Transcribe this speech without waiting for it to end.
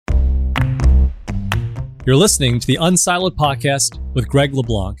You're listening to the Unsiloed podcast with Greg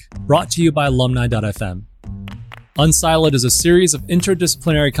LeBlanc, brought to you by alumni.fm. Unsiloed is a series of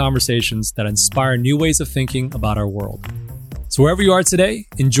interdisciplinary conversations that inspire new ways of thinking about our world. So wherever you are today,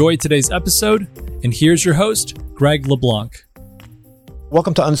 enjoy today's episode, and here's your host, Greg LeBlanc.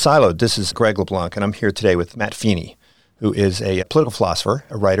 Welcome to Unsiloed. This is Greg LeBlanc, and I'm here today with Matt Feeney, who is a political philosopher,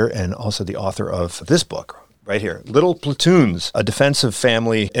 a writer, and also the author of this book right here, Little Platoons, A Defense of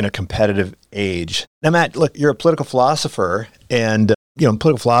Family in a Competitive Age. Now, Matt, look, you're a political philosopher, and in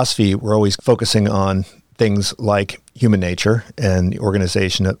political philosophy, we're always focusing on things like human nature and the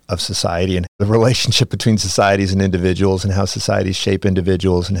organization of society and the relationship between societies and individuals and how societies shape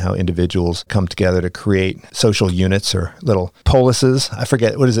individuals and how individuals come together to create social units or little polises. I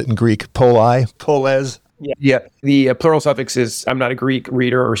forget, what is it in Greek? Poles? Yeah. The plural suffix is, I'm not a Greek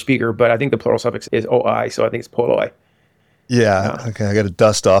reader or speaker, but I think the plural suffix is oi, so I think it's poloi. Yeah, okay, I got to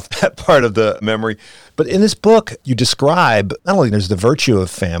dust off that part of the memory. But in this book, you describe not only there's the virtue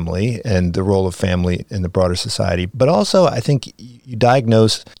of family and the role of family in the broader society, but also I think you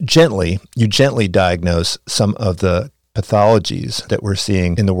gently diagnose some of the pathologies that we're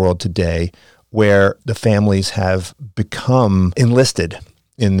seeing in the world today, where the families have become enlisted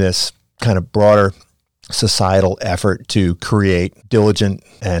in this kind of broader societal effort to create diligent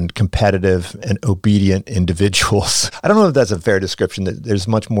and competitive and obedient individuals. I don't know if that's a fair description, that there's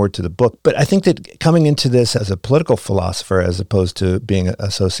much more to the book, but I think that coming into this as a political philosopher, as opposed to being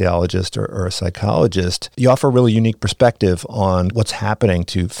a sociologist or a psychologist, you offer a really unique perspective on what's happening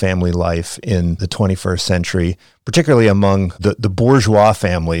to family life in the 21st century, particularly among the bourgeois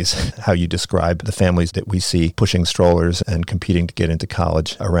families, how you describe the families that we see pushing strollers and competing to get into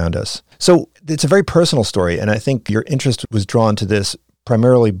college around us. So it's a very personal story, and I think your interest was drawn to this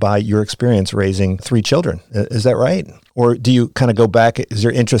primarily by your experience raising 3 children. Is that right? Or do you kind of go back, is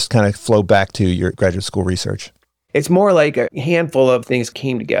your interest kind of flow back to your graduate school research? It's more like a handful of things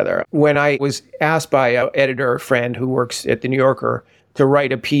came together. When I was asked by an editor friend who works at The New Yorker to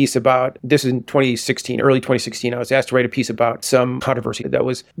write a piece about, this is in 2016, early 2016, I was asked to write a piece about some controversy that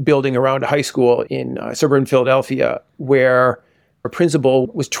was building around a high school in suburban Philadelphia, where a principal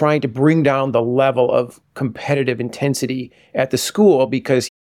was trying to bring down the level of competitive intensity at the school because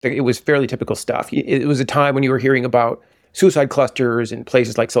it was fairly typical stuff. It was a time when you were hearing about suicide clusters in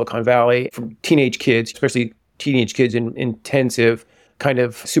places like Silicon Valley from teenage kids, especially teenage kids in intensive, kind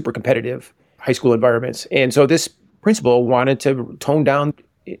of super competitive high school environments. And so this principal wanted to tone down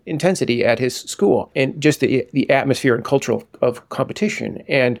intensity at his school and just the atmosphere and culture of competition.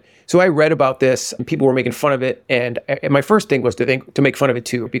 And so I read about this, and people were making fun of it. And my first thing was to make fun of it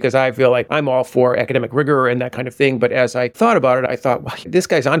too, because I feel like I'm all for academic rigor and that kind of thing. But as I thought about it, I thought, well, this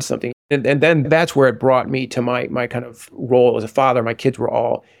guy's onto something. And then that's where it brought me to my kind of role as a father. My kids were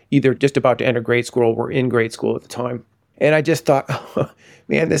all either just about to enter grade school or were in grade school at the time. And I just thought, oh,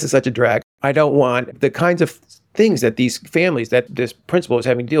 man, this is such a drag. I don't want the kinds of things that these families, that this principal is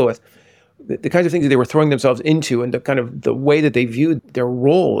having to deal with, the kinds of things that they were throwing themselves into, and the kind of the way that they viewed their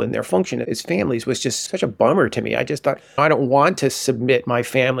role and their function as families was just such a bummer to me. I just thought, I don't want to submit my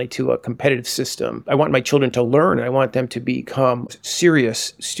family to a competitive system. I want my children to learn, and I want them to become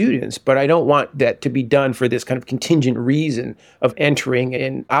serious students, but I don't want that to be done for this kind of contingent reason of entering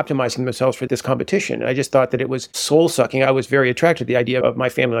and optimizing themselves for this competition. And I just thought that it was soul-sucking. I was very attracted to the idea of my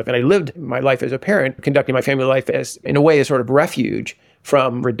family life, and I lived my life as a parent, conducting my family life as, in a way, a sort of refuge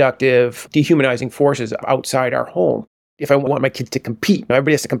from reductive, dehumanizing forces outside our home. If I want my kids to compete,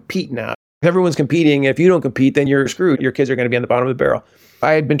 everybody has to compete now. If everyone's competing, if you don't compete, then you're screwed. Your kids are going to be on the bottom of the barrel.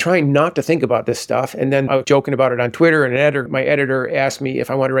 I had been trying not to think about this stuff, and then I was joking about it on Twitter, and my editor asked me if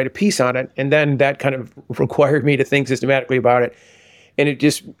I wanted to write a piece on it, and then that kind of required me to think systematically about it. And it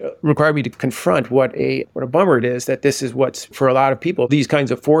just required me to confront what a bummer it is that this is what's, for a lot of people, these kinds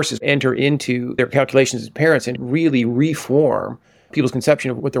of forces enter into their calculations as parents and really reform people's conception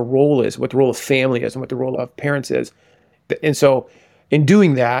of what their role is, what the role of family is, and what the role of parents is. And so in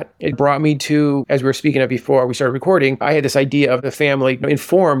doing that, it brought me to, as we were speaking of before we started recording, I had this idea of the family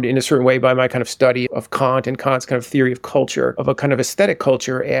informed in a certain way by my kind of study of Kant and Kant's kind of theory of culture, of a kind of aesthetic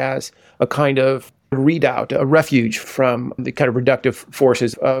culture as a kind of redoubt, a refuge from the kind of reductive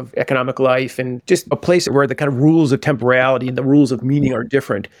forces of economic life, and just a place where the kind of rules of temporality and the rules of meaning are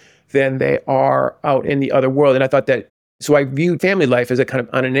different than they are out in the other world. And I thought that, so I viewed family life as a kind of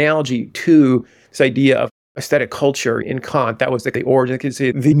an analogy to this idea of aesthetic culture in Kant. That was the origin, I could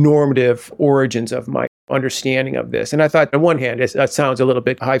say, the normative origins of my understanding of this. And I thought, on one hand, that sounds a little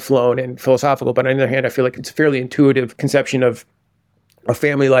bit high-flown and philosophical, but on the other hand, I feel like it's a fairly intuitive conception of a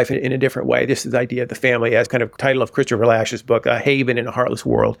family life in a different way. This is the idea of the family as kind of title of Christopher Lash's book, A Haven in a Heartless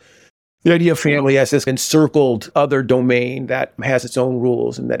World. The idea of family as this encircled other domain that has its own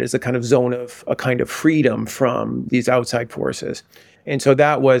rules and that is a kind of zone of a kind of freedom from these outside forces. And so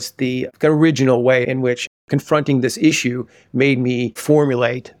that was the original way in which confronting this issue made me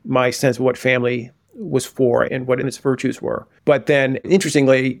formulate my sense of what family was for and what its virtues were. But then,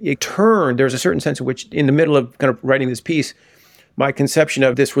 interestingly, there's a certain sense in which, in the middle of kind of writing this piece, my conception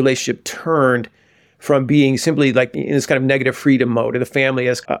of this relationship turned from being simply like in this kind of negative freedom mode of the family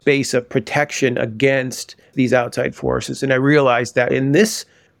as a space of protection against these outside forces. And I realized that in this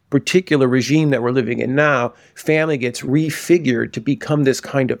particular regime that we're living in now, family gets refigured to become this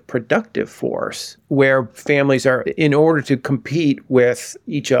kind of productive force where families are, in order to compete with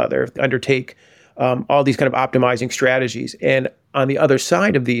each other, undertake all these kind of optimizing strategies. And on the other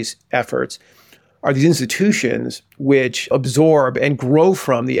side of these efforts are these institutions which absorb and grow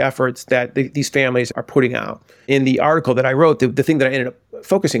from the efforts that these families are putting out. In the article that I wrote, the thing that I ended up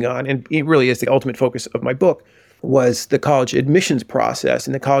focusing on, and it really is the ultimate focus of my book, was the college admissions process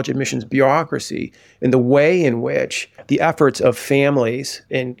and the college admissions bureaucracy and the way in which the efforts of families,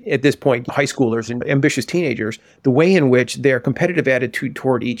 and at this point, high schoolers and ambitious teenagers, the way in which their competitive attitude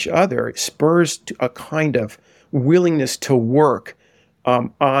toward each other spurs to a kind of willingness to work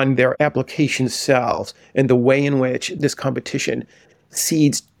on their application cells, and the way in which this competition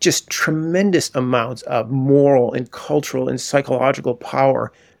seeds just tremendous amounts of moral and cultural and psychological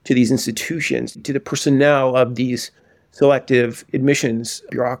power to these institutions, to the personnel of these selective admissions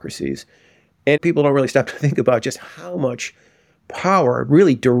bureaucracies. And people don't really stop to think about just how much power,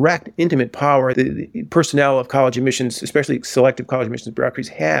 really direct, intimate power, the personnel of college admissions, especially selective college admissions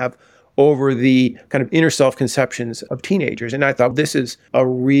bureaucracies, have over the kind of inner self-conceptions of teenagers. And I thought this is a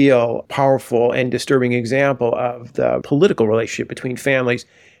real powerful and disturbing example of the political relationship between families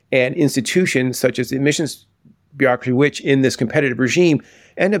and institutions such as the admissions bureaucracy, which in this competitive regime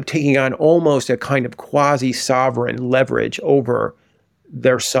end up taking on almost a kind of quasi-sovereign leverage over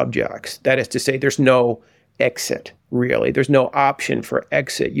their subjects. That is to say, there's no exit, really. There's no option for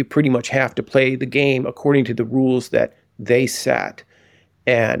exit. You pretty much have to play the game according to the rules that they set.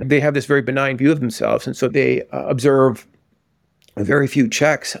 And they have this very benign view of themselves. And so they observe very few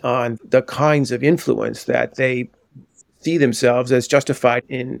checks on the kinds of influence that they see themselves as justified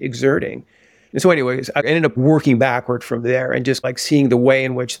in exerting. And so anyways, I ended up working backward from there and just like seeing the way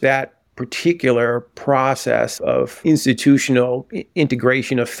in which that particular process of institutional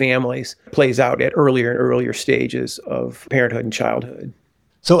integration of families plays out at earlier and earlier stages of parenthood and childhood.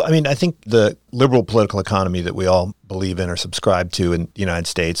 So, I mean, I think the liberal political economy that we all believe in or subscribe to in the United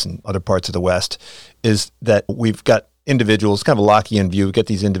States and other parts of the West is that we've got individuals, kind of a Lockean view. We get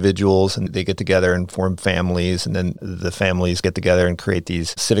these individuals and they get together and form families, and then the families get together and create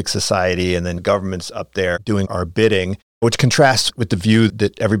these civic society, and then government's up there doing our bidding, which contrasts with the view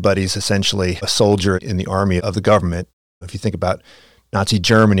that everybody's essentially a soldier in the army of the government. If you think about Nazi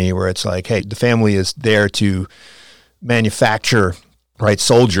Germany, where it's like, hey, the family is there to manufacture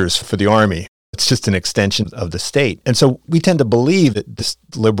soldiers for the army. It's just an extension of the state. And so we tend to believe that this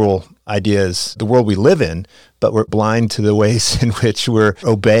liberal idea is the world we live in, but we're blind to the ways in which we're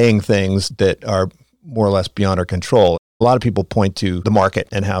obeying things that are more or less beyond our control. A lot of people point to the market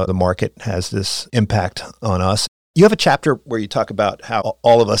and how the market has this impact on us. You have a chapter where you talk about how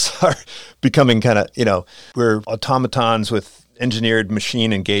all of us are becoming kind of, we're automatons with engineered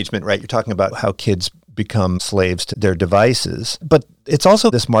machine engagement, right? You're talking about how kids become slaves to their devices. But it's also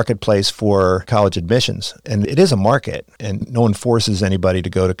this marketplace for college admissions. And it is a market, and no one forces anybody to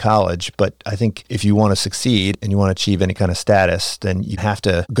go to college. But I think if you want to succeed and you want to achieve any kind of status, then you have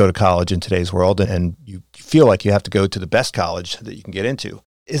to go to college in today's world, and you feel like you have to go to the best college that you can get into.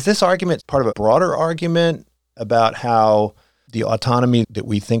 Is this argument part of a broader argument about how the autonomy that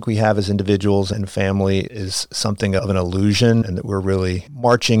we think we have as individuals and family is something of an illusion, and that we're really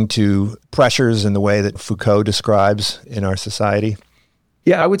marching to pressures in the way that Foucault describes in our society?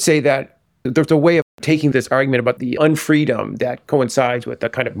 Yeah, I would say that there's a way of taking this argument about the unfreedom that coincides with the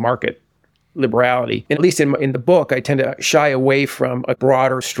kind of market liberality. And at least in the book, I tend to shy away from a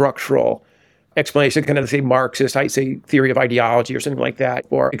broader structural explanation, kind of say Marxist, I say theory of ideology or something like that,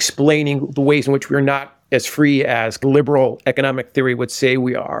 or explaining the ways in which we're not as free as liberal economic theory would say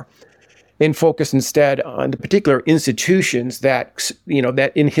we are, and focus instead on the particular institutions that,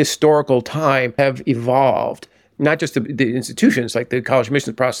 that in historical time have evolved, not just the institutions like the college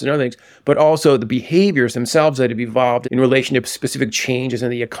admissions process and other things, but also the behaviors themselves that have evolved in relation to specific changes in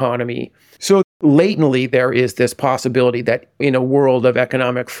the economy. So latently, there is this possibility that in a world of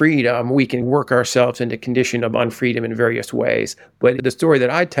economic freedom, we can work ourselves into a condition of unfreedom in various ways. But the story that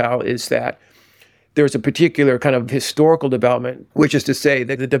I tell is that there's a particular kind of historical development, which is to say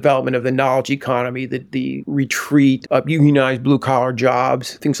that the development of the knowledge economy, the retreat of unionized blue-collar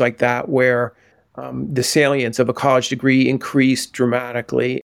jobs, things like that, where the salience of a college degree increased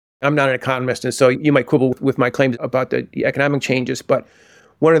dramatically. I'm not an economist, and so you might quibble with my claims about the economic changes, but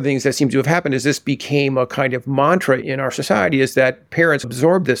one of the things that seems to have happened is this became a kind of mantra in our society, is that parents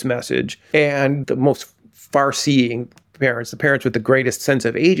absorbed this message, and the most far-seeing parents, the parents with the greatest sense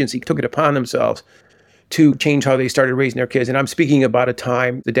of agency, took it upon themselves to change how they started raising their kids. And I'm speaking about a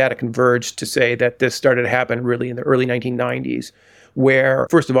time, the data converged to say that this started to happen really in the early 1990s, where,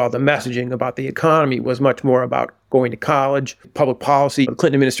 first of all, the messaging about the economy was much more about going to college. Public policy, the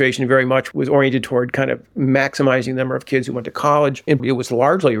Clinton administration very much was oriented toward kind of maximizing the number of kids who went to college. And it was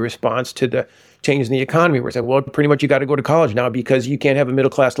largely a response to the changes in the economy, where it said, well, pretty much you got to go to college now because you can't have a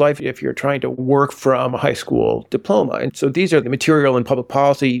middle-class life if you're trying to work from a high school diploma. And so these are the material and public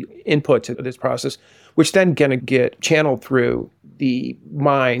policy inputs of this process, which then going to get channeled through the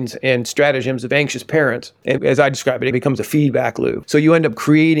minds and stratagems of anxious parents. And as I describe it, it becomes a feedback loop. So you end up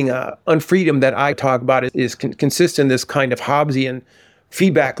creating a unfreedom that I talk about consists in this kind of Hobbesian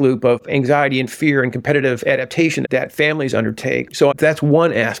feedback loop of anxiety and fear and competitive adaptation that families undertake. So that's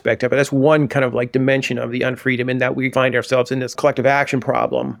one aspect of it. That's one kind of like dimension of the unfreedom, in that we find ourselves in this collective action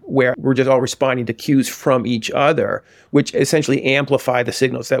problem where we're just all responding to cues from each other, which essentially amplify the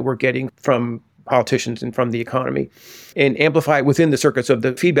signals that we're getting from politicians and from the economy, and amplify it within the circuits of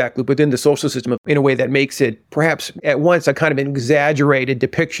the feedback loop, within the social system, in a way that makes it perhaps at once a kind of an exaggerated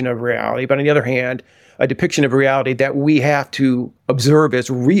depiction of reality, but on the other hand, a depiction of reality that we have to observe as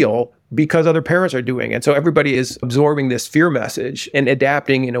real because other parents are doing it. So everybody is absorbing this fear message and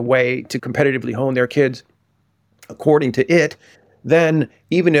adapting in a way to competitively hone their kids according to it. Then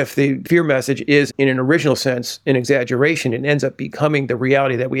even if the fear message is in an original sense an exaggeration, it ends up becoming the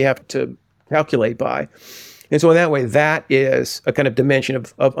reality that we have to calculate by. And so in that way, that is a kind of dimension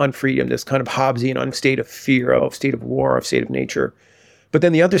of unfreedom, this kind of Hobbesian state of fear, of state of war, of state of nature. But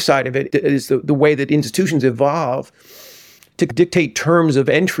then the other side of it is the way that institutions evolve to dictate terms of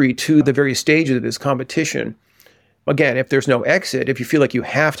entry to the various stages of this competition. Again, if there's no exit, if you feel like you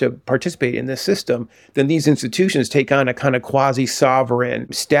have to participate in this system, then these institutions take on a kind of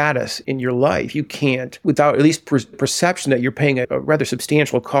quasi-sovereign status in your life. You can't, without at least perception that you're paying a rather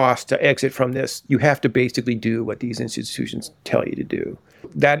substantial cost to exit from this, you have to basically do what these institutions tell you to do.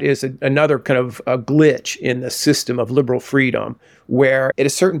 That is another kind of a glitch in the system of liberal freedom, where at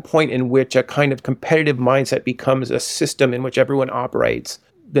a certain point in which a kind of competitive mindset becomes a system in which everyone operates,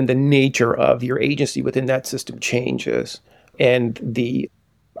 then the nature of your agency within that system changes. And the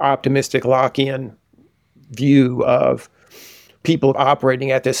optimistic Lockean view of people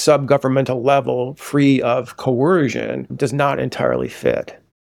operating at this sub-governmental level free of coercion does not entirely fit.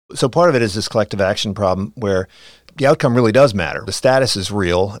 So part of it is this collective action problem where the outcome really does matter. The status is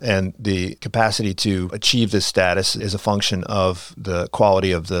real, and the capacity to achieve this status is a function of the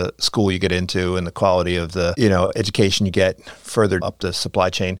quality of the school you get into and the quality of the, education you get further up the supply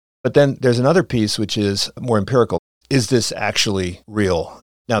chain. But then there's another piece which is more empirical. Is this actually real?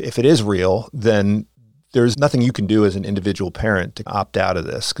 Now, if it is real, then there's nothing you can do as an individual parent to opt out of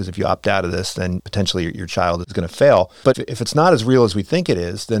this, because if you opt out of this, then potentially your child is going to fail. But if it's not as real as we think it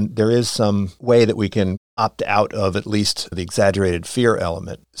is, then there is some way that we can opt out of at least the exaggerated fear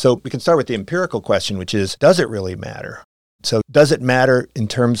element. So we can start with the empirical question, which is, does it really matter? So does it matter in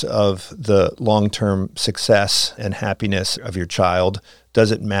terms of the long-term success and happiness of your child?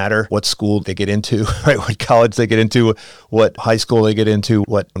 Does it matter what school they get into, right? What college they get into, what high school they get into,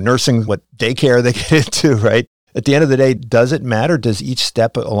 what nursing, what daycare they get into, right? At the end of the day, does it matter? Does each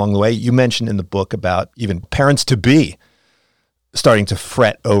step along the way? You mentioned in the book about even parents-to-be starting to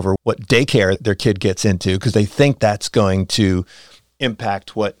fret over what daycare their kid gets into because they think that's going to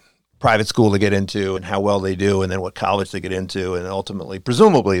impact what private school they get into and how well they do, and then what college they get into. And ultimately,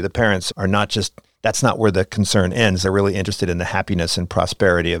 presumably, the parents are not just, that's not where the concern ends. They're really interested in the happiness and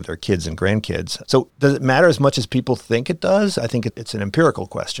prosperity of their kids and grandkids. So does it matter as much as people think it does? I think it's an empirical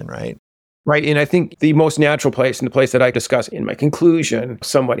question, right? Right. And I think the most natural place, and the place that I discuss in my conclusion,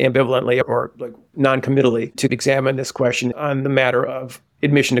 somewhat ambivalently or like non-committally, to examine this question on the matter of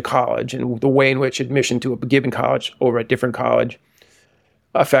admission to college and the way in which admission to a given college over a different college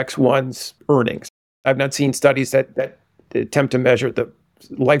affects one's earnings. I've not seen studies that attempt to measure the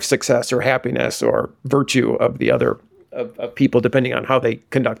life success or happiness or virtue of the other of people, depending on how they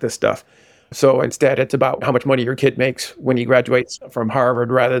conduct this stuff. So instead, it's about how much money your kid makes when he graduates from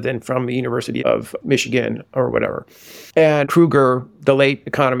Harvard rather than from the University of Michigan or whatever. And Kruger, the late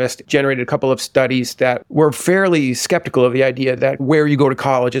economist, generated a couple of studies that were fairly skeptical of the idea that where you go to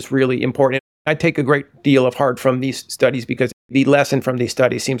college is really important. I take a great deal of heart from these studies because the lesson from these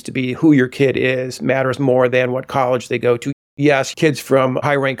studies seems to be who your kid is matters more than what college they go to. Yes, kids from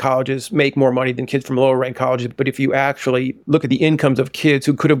high-ranked colleges make more money than kids from lower-ranked colleges, but if you actually look at the incomes of kids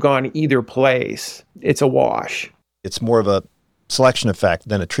who could have gone either place, it's a wash. It's more of a selection effect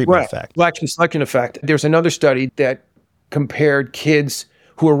than a treatment effect. Selection effect. There's another study that compared kids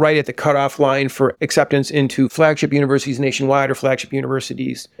who were right at the cutoff line for acceptance into flagship universities nationwide or flagship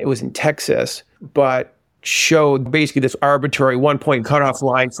universities. It was in Texas, but showed basically this arbitrary 1-point cutoff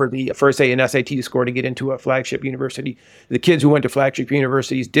line for the first A and SAT score to get into a flagship university. The kids who went to flagship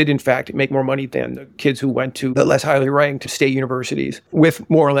universities did, in fact, make more money than the kids who went to the less highly ranked state universities with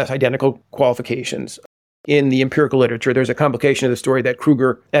more or less identical qualifications. In the empirical literature, there's a complication of the story that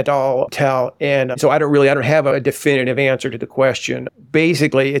Kruger et al. Tell. And so I don't have a definitive answer to the question.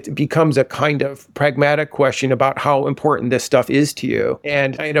 Basically, it becomes a kind of pragmatic question about how important this stuff is to you.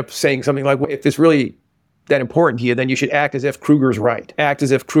 And I end up saying something like, well, if it's really that important to you, then you should act as if Kruger's right. Act as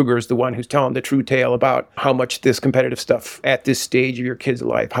if Kruger's the one who's telling the true tale about how much this competitive stuff at this stage of your kid's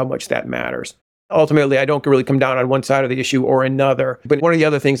life, how much that matters. Ultimately, I don't really come down on one side of the issue or another. But one of the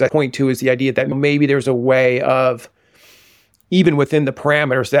other things I point to is the idea that maybe there's a way of, even within the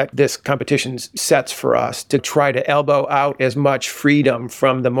parameters that this competition sets for us, to try to elbow out as much freedom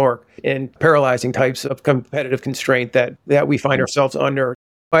from the more paralyzing types of competitive constraint that we find ourselves under.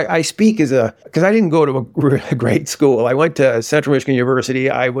 I speak because I didn't go to a great school. I went to Central Michigan University.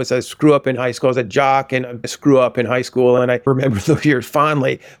 I was a screw-up in high school. I was a jock and a screw-up in high school, and I remember those years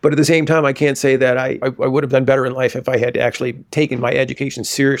fondly. But at the same time, I can't say that I would have done better in life if I had actually taken my education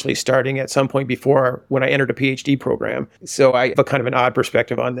seriously, starting at some point before when I entered a PhD program. So I have a kind of an odd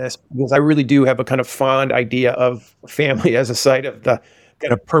perspective on this, because I really do have a kind of fond idea of family as a site of the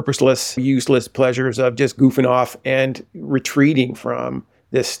kind of purposeless, useless pleasures of just goofing off and retreating from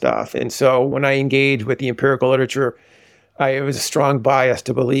this stuff. And so when I engage with the empirical literature, I have a strong bias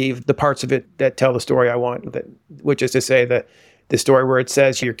to believe the parts of it that tell the story I want, which is to say that the story where it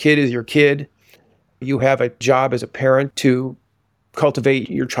says your kid is your kid. You have a job as a parent to cultivate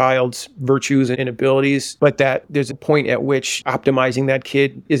your child's virtues and abilities, but that there's a point at which optimizing that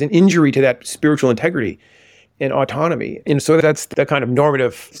kid is an injury to that spiritual integrity and autonomy. And so that's the kind of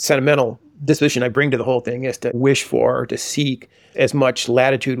normative, sentimental disposition I bring to the whole thing, is to wish for or to seek as much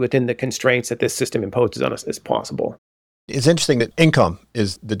latitude within the constraints that this system imposes on us as possible. It's interesting that income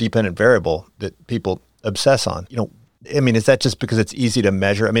is the dependent variable that people obsess on. Is that just because it's easy to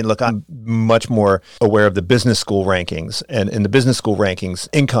measure? I mean, look, I'm much more aware of the business school rankings. And in the business school rankings,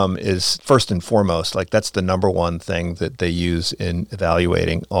 income is first and foremost. Like, that's the number one thing that they use in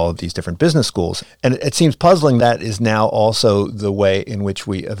evaluating all of these different business schools. And it seems puzzling that is now also the way in which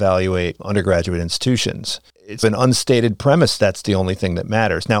we evaluate undergraduate institutions. It's an unstated premise that's the only thing that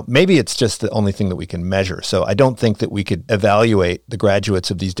matters. Now, maybe it's just the only thing that we can measure. So I don't think that we could evaluate the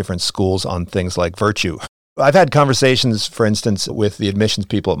graduates of these different schools on things like virtue. I've had conversations, for instance, with the admissions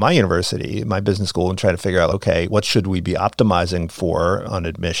people at my university, my business school, and try to figure out, okay, what should we be optimizing for on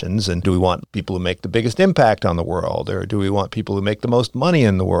admissions? And do we want people who make the biggest impact on the world? Or do we want people who make the most money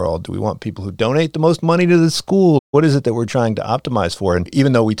in the world? Do we want people who donate the most money to the school? What is it that we're trying to optimize for? And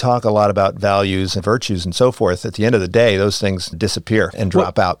even though we talk a lot about values and virtues and so forth, at the end of the day, those things disappear and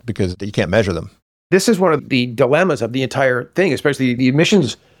drop out because you can't measure them. This is one of the dilemmas of the entire thing, especially the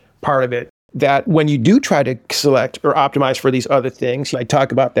admissions part of it, that when you do try to select or optimize for these other things, I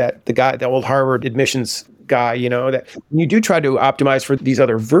talk about that, the old Harvard admissions guy, that when you do try to optimize for these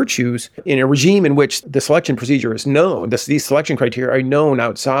other virtues in a regime in which the selection procedure is known, these selection criteria are known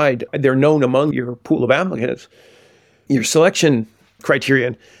outside, they're known among your pool of applicants, your selection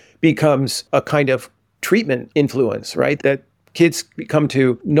criterion becomes a kind of treatment influence, right? That kids come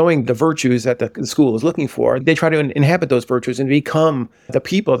to knowing the virtues that the school is looking for. They try to inhabit those virtues and become the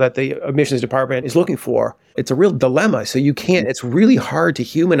people that the admissions department is looking for. It's a real dilemma. So it's really hard to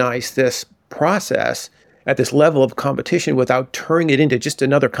humanize this process at this level of competition without turning it into just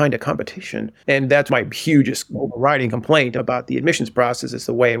another kind of competition. And that's my hugest overriding complaint about the admissions process, is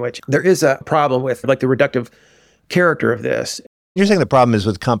the way in which there is a problem with the reductive character of this. You're saying the problem is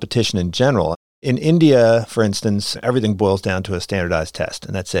with competition in general. In India, for instance, everything boils down to a standardized test,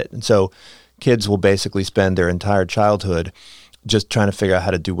 and that's it. And so kids will basically spend their entire childhood just trying to figure out how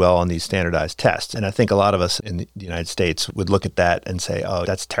to do well on these standardized tests. And I think a lot of us in the United States would look at that and say, oh,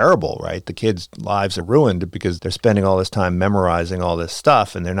 that's terrible, right? The kids' lives are ruined because they're spending all this time memorizing all this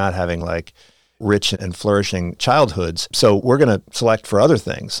stuff, and they're not having rich and flourishing childhoods. So we're going to select for other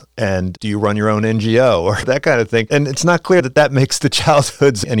things. And do you run your own NGO or that kind of thing? And it's not clear that that makes the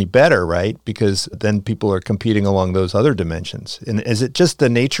childhoods any better, right? Because then people are competing along those other dimensions. And is it just the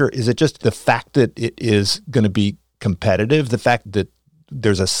nature? Is it just the fact that it is going to be competitive? The fact that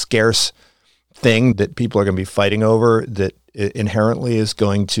there's a scarce thing that people are going to be fighting over that inherently is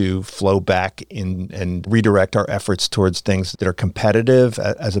going to flow back in and redirect our efforts towards things that are competitive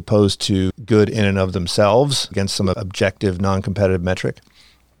as opposed to good in and of themselves against some objective, non-competitive metric?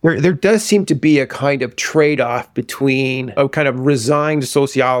 There does seem to be a kind of trade-off between a kind of resigned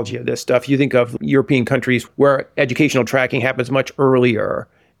sociology of this stuff. You think of European countries where educational tracking happens much earlier.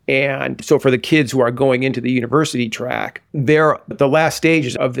 And so for the kids who are going into the university track, the last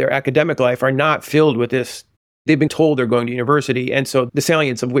stages of their academic life are not filled with this. They've been told they're going to university. And so the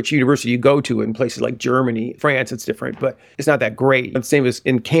salience of which university you go to in places like Germany, France, it's different, but it's not that great. The same as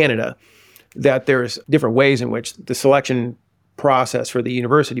in Canada, that there's different ways in which the selection process for the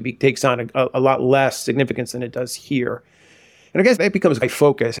university takes on a lot less significance than it does here. And I guess that becomes my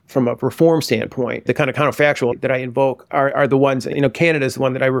focus from a reform standpoint. The kind of counterfactual that I invoke are the ones, Canada is the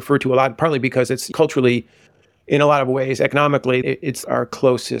one that I refer to a lot, partly because it's culturally, in a lot of ways, economically, it's our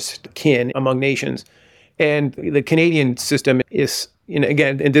closest kin among nations. And the Canadian system is,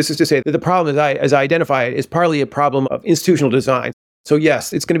 again, and this is to say that the problem, as I identify it, is partly a problem of institutional design. So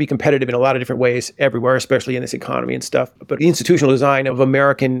yes, it's going to be competitive in a lot of different ways everywhere, especially in this economy and stuff. But the institutional design of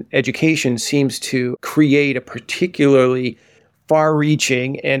American education seems to create a particularly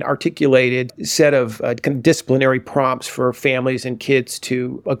far-reaching and articulated set of kind of disciplinary prompts for families and kids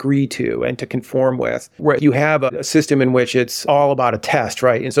to agree to and to conform with, where you have a system in which it's all about a test,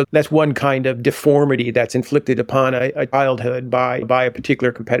 right? And so that's one kind of deformity that's inflicted upon a childhood by a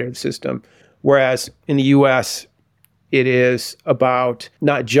particular competitive system. Whereas in the U.S., it is about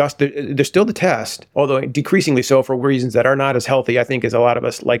not just, there's still the test, although decreasingly so for reasons that are not as healthy, I think, as a lot of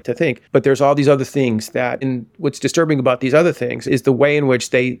us like to think. But there's all these other things and what's disturbing about these other things is the way in which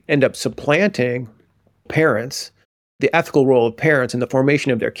they end up supplanting parents, the ethical role of parents in the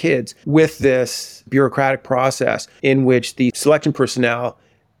formation of their kids with this bureaucratic process in which the selection personnel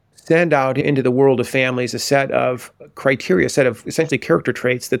send out into the world of families a set of criteria, a set of essentially character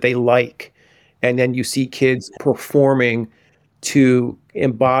traits that they like. And then you see kids performing to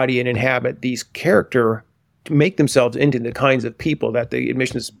embody and inhabit these character, to make themselves into the kinds of people that the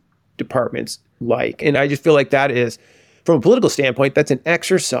admissions departments like. And I just feel like that is, from a political standpoint, that's an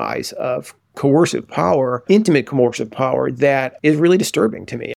exercise of coercive power, intimate coercive power, that is really disturbing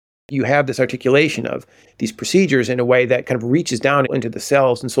to me. You have this articulation of these procedures in a way that kind of reaches down into the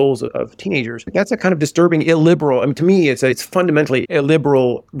cells and souls of teenagers. That's a kind of disturbing, illiberal, to me, it's fundamentally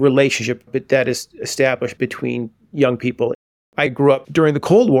illiberal relationship that is established between young people. I grew up during the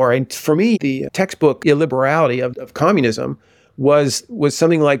Cold War, and for me, the textbook illiberality of communism was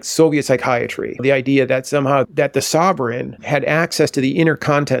something like Soviet psychiatry. The idea that somehow that the sovereign had access to the inner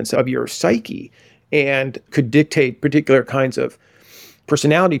contents of your psyche and could dictate particular kinds of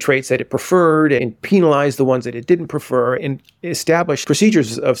personality traits that it preferred and penalize the ones that it didn't prefer, and establish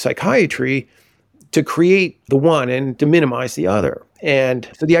procedures of psychiatry to create the one and to minimize the other. And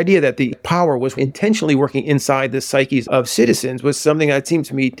so the idea that the power was intentionally working inside the psyches of citizens was something that seemed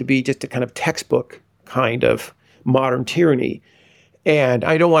to me to be just a kind of textbook kind of modern tyranny. And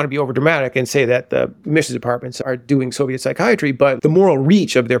I don't want to be overdramatic and say that the admissions departments are doing Soviet psychiatry, but the moral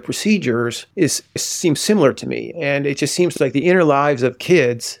reach of their procedures seems similar to me. And it just seems like the inner lives of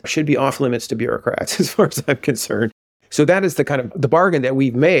kids should be off limits to bureaucrats, as far as I'm concerned. So that is the kind of the bargain that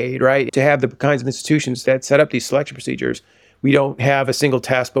we've made, right? To have the kinds of institutions that set up these selection procedures. We don't have a single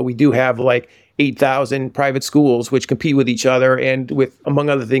test, but we do have like 8,000 private schools which compete with each other and with,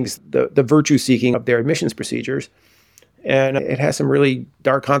 among other things, the virtue seeking of their admissions procedures. And it has some really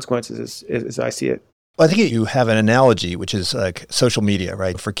dark consequences as I see it. Well, I think you have an analogy, which is like social media,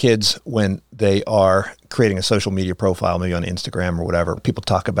 right? For kids, when they are creating a social media profile, maybe on Instagram or whatever, people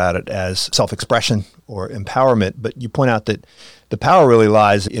talk about it as self-expression or empowerment. But you point out that the power really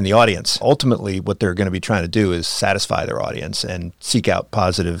lies in the audience. Ultimately, what they're going to be trying to do is satisfy their audience and seek out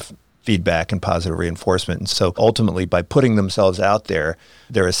positive feedback and positive reinforcement. And so ultimately, by putting themselves out there,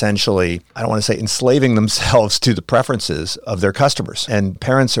 they're essentially, I don't want to say enslaving themselves to the preferences of their customers. And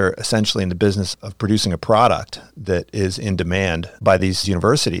parents are essentially in the business of producing a product that is in demand by these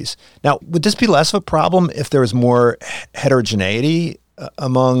universities. Now, would this be less of a problem if there was more heterogeneity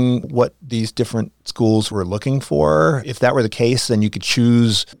among what these different schools were looking for? If that were the case, then you could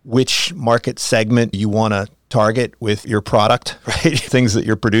choose which market segment you want to target with your product, right? Things that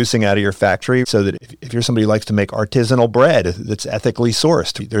you're producing out of your factory, so that if you're somebody who likes to make artisanal bread that's ethically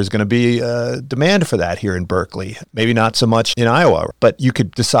sourced, there's going to be a demand for that here in Berkeley. Maybe not so much in Iowa, but you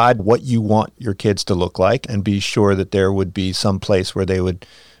could decide what you want your kids to look like and be sure that there would be some place where they would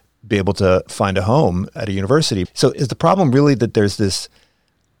be able to find a home at a university. So is the problem really that there's this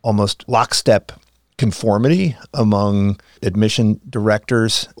almost lockstep conformity among admission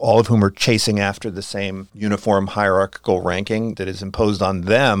directors, all of whom are chasing after the same uniform hierarchical ranking that is imposed on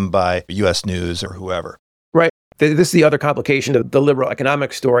them by U.S. News or whoever? Right. This is the other complication of the liberal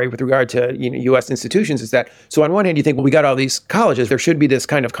economic story with regard to U.S. institutions is that, so on one hand, you think, well, we got all these colleges. There should be this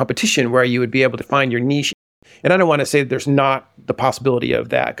kind of competition where you would be able to find your niche. And I don't want to say that there's not the possibility of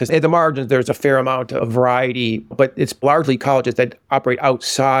that, because at the margins, there's a fair amount of variety, but it's largely colleges that operate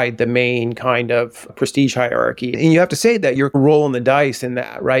outside the main kind of prestige hierarchy. And you have to say that you're rolling the dice in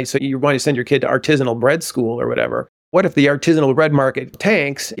that, right? So you want to send your kid to artisanal bread school or whatever. What if the artisanal bread market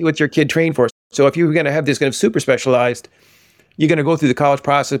tanks? What's your kid trained for? So if you're going to have this kind of super specialized, you're going to go through the college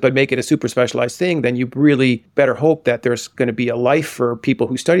process, but make it a super specialized thing, then you really better hope that there's going to be a life for people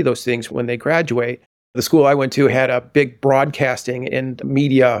who study those things when they graduate. The school I went to had a big broadcasting and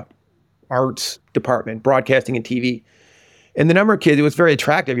media arts department, broadcasting and TV. And the number of kids, it was very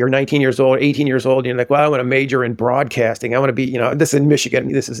attractive. You're 19 years old, 18 years old, and you're like, well, I want to major in broadcasting. I want to be, this is in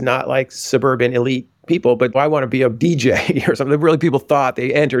Michigan. This is not like suburban elite people, but I want to be a DJ or something. Really, people thought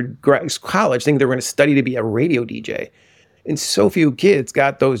they entered college thinking they were going to study to be a radio DJ. And so few kids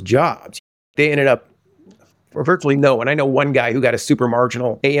got those jobs. They ended up or virtually no one. I know one guy who got a super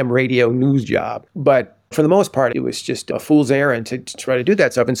marginal AM radio news job, but for the most part, it was just a fool's errand to try to do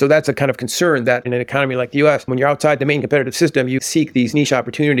that stuff. And so that's a kind of concern that in an economy like the US, when you're outside the main competitive system, you seek these niche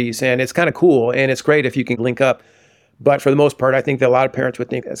opportunities, and it's kind of cool, and it's great if you can link up. But for the most part, I think that a lot of parents would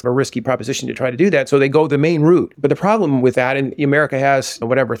think that's a risky proposition to try to do that. So they go the main route. But the problem with that, and America has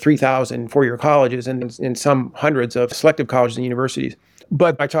 3,000 four-year colleges and some hundreds of selective colleges and universities.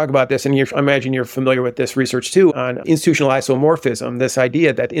 But I talk about this, and I imagine you're familiar with this research too, on institutional isomorphism, this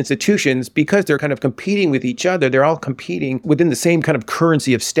idea that institutions, because they're kind of competing with each other, they're all competing within the same kind of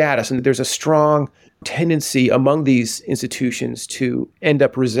currency of status. And there's a strong tendency among these institutions to end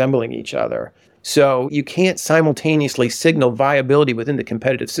up resembling each other. So you can't simultaneously signal viability within the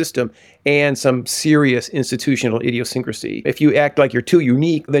competitive system and some serious institutional idiosyncrasy. If you act like you're too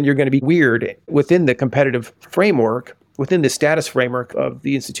unique, then you're going to be weird within the competitive framework, within the status framework of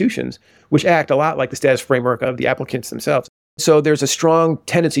the institutions, which act a lot like the status framework of the applicants themselves. So there's a strong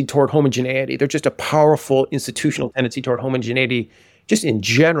tendency toward homogeneity. There's just a powerful institutional tendency toward homogeneity just in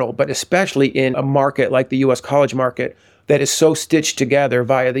general, but especially in a market like the U.S. college market that is so stitched together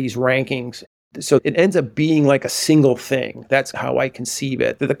via these rankings. So it ends up being like a single thing. That's how I conceive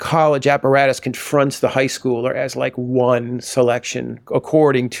it. The college apparatus confronts the high schooler as like one selection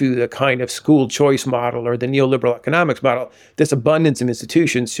according to the kind of school choice model or the neoliberal economics model. This abundance of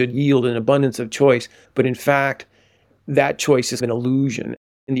institutions should yield an abundance of choice. But in fact, that choice is an illusion.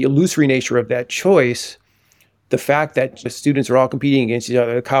 And the illusory nature of that choice, the fact that the students are all competing against each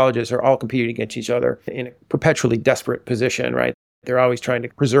other, the colleges are all competing against each other in a perpetually desperate position, right? They're always trying to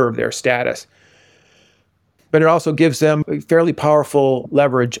preserve their status. But it also gives them a fairly powerful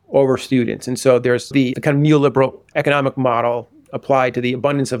leverage over students. And so there's the kind of neoliberal economic model applied to the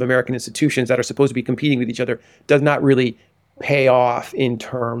abundance of American institutions that are supposed to be competing with each other does not really pay off in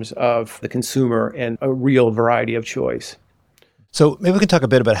terms of the consumer and a real variety of choice. So maybe we can talk a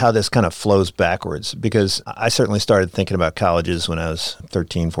bit about how this kind of flows backwards, because I certainly started thinking about colleges when I was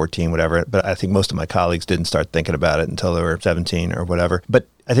 13, 14, whatever, but I think most of my colleagues didn't start thinking about it until they were 17 or whatever. But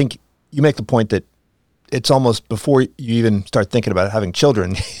I think you make the point that it's almost before you even start thinking about having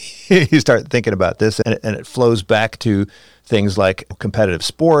children, you start thinking about this, and it flows back to things like competitive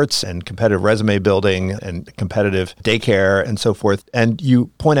sports and competitive resume building and competitive daycare and so forth. And you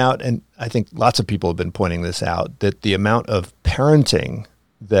point out, and I think lots of people have been pointing this out, that the amount of parenting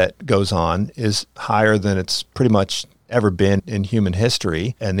that goes on is higher than it's pretty much ever been in human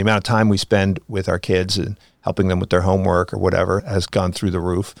history. And the amount of time we spend with our kids and helping them with their homework or whatever has gone through the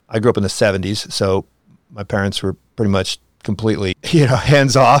roof. I grew up in the 70s, so my parents were pretty much completely,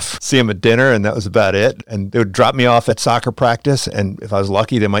 hands off, see them at dinner, and that was about it. And they would drop me off at soccer practice, and if I was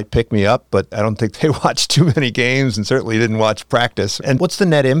lucky, they might pick me up, but I don't think they watched too many games and certainly didn't watch practice. And what's the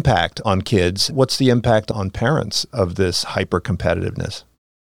net impact on kids? What's the impact on parents of this hyper-competitiveness?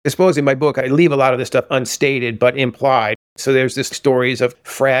 I suppose in my book, I leave a lot of this stuff unstated, but implied. So there's this stories of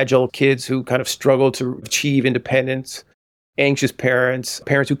fragile kids who kind of struggle to achieve independence, anxious parents,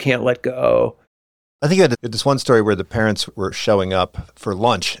 parents who can't let go. I think you had this one story where the parents were showing up for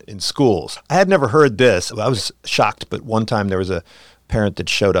lunch in schools. I had never heard this. I was shocked, but one time there was a parent that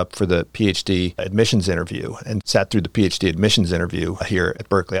showed up for the PhD admissions interview and sat through the PhD admissions interview here at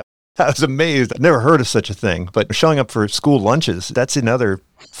Berkeley. I was amazed. I've never heard of such a thing. But showing up for school lunches, that's another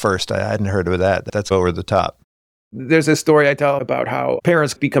first. I hadn't heard of that. That's over the top. There's a story I tell about how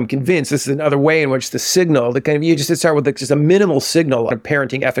parents become convinced this is another way in which the signal, you just start with just a minimal signal of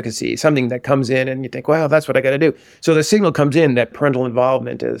parenting efficacy, something that comes in and you think, well, that's what I got to do. So the signal comes in that parental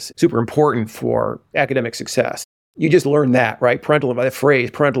involvement is super important for academic success. You just learn that, right? The phrase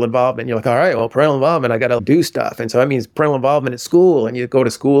parental involvement. You're like, all right, well, parental involvement, I got to do stuff. And so that means parental involvement at school, and you go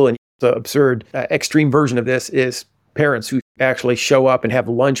to school, and the absurd extreme version of this is parents who actually show up and have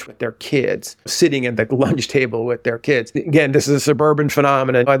lunch with their kids, sitting at the lunch table with their kids. Again, this is a suburban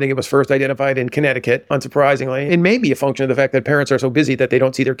phenomenon. I think it was first identified in Connecticut, unsurprisingly. It may be a function of the fact that parents are so busy that they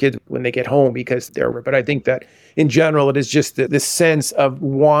don't see their kids when they get home but I think that in general, it is just this sense of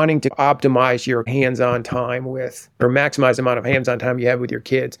wanting to optimize your hands-on time or maximize the amount of hands-on time you have with your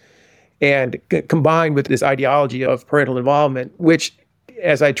kids. And combined with this ideology of parental involvement, which,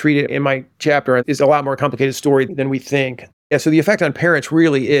 as I treat it in my chapter, is a lot more complicated story than we think. Yeah, so the effect on parents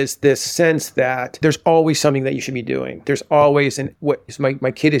really is this sense that there's always something that you should be doing. There's always,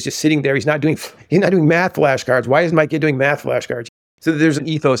 my kid is just sitting there. He's not doing math flashcards. Why is my kid doing math flashcards? So there's an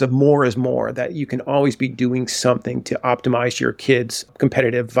ethos of more is more, that you can always be doing something to optimize your kid's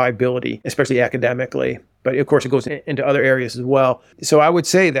competitive viability, especially academically. But of course, it goes into other areas as well. So I would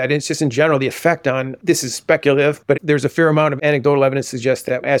say that it's just in general, the effect on, this is speculative, but there's a fair amount of anecdotal evidence to suggest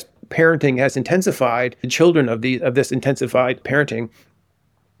that as parenting has intensified, the children of this intensified parenting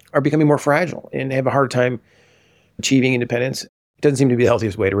are becoming more fragile and have a hard time achieving independence. It doesn't seem to be the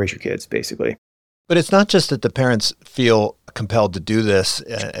healthiest way to raise your kids, basically. But it's not just that the parents feel compelled to do this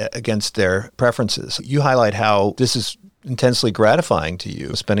against their preferences. You highlight how this is intensely gratifying to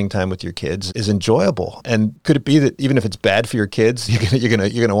you. Spending time with your kids is enjoyable. And could it be that even if it's bad for your kids, you're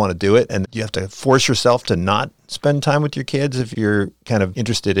gonna want to do it, and you have to force yourself to not spend time with your kids if you're kind of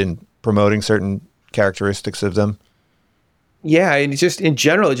interested in promoting certain characteristics of them? Yeah, and it's just in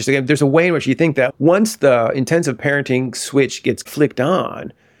general, again, there's a way in which you think that once the intensive parenting switch gets flicked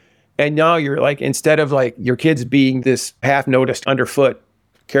on, and now you're like, instead of like your kids being this half-noticed underfoot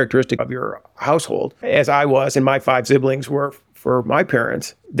characteristic of your household, as I was and my 5 siblings were for my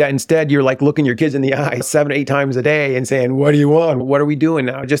parents, that instead you're like looking your kids in the eye 7 or 8 times a day and saying, what do you want? What are we doing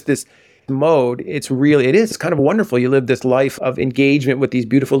now? Just this mode. It's kind of wonderful. You live this life of engagement with these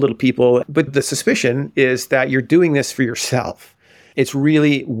beautiful little people. But the suspicion is that you're doing this for yourself. It's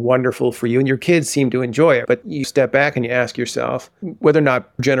really wonderful for you, and your kids seem to enjoy it. But you step back and you ask yourself whether or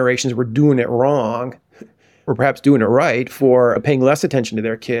not generations were doing it wrong, or perhaps doing it right, for paying less attention to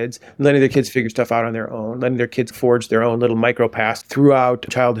their kids, letting their kids figure stuff out on their own, letting their kids forge their own little micro-past throughout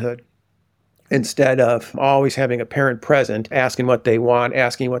childhood, instead of always having a parent present, asking what they want,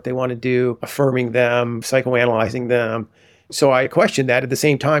 asking what they want to do, affirming them, psychoanalyzing them. So I question that. At the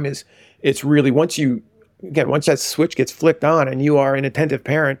same time, it's really, once that switch gets flicked on and you are an attentive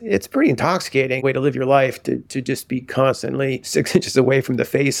parent, it's a pretty intoxicating way to live your life, to just be constantly 6 inches away from the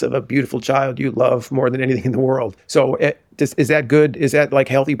face of a beautiful child you love more than anything in the world. So is that good? Is that like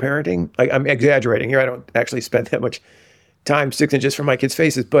healthy parenting? Like, I'm exaggerating here. I don't actually spend that much time 6 inches from my kids'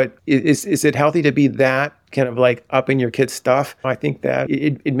 faces, but is it healthy to be that kind of like up in your kids' stuff? I think that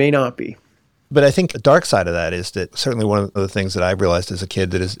it may not be. But I think the dark side of that is that certainly one of the things that I realized as a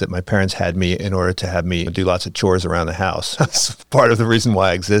kid that my parents had me in order to have me do lots of chores around the house. That's part of the reason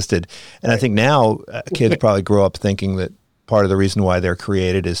why I existed. And I think now kids probably grow up thinking that part of the reason why they're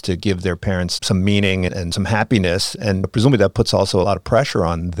created is to give their parents some meaning and some happiness. And presumably that puts also a lot of pressure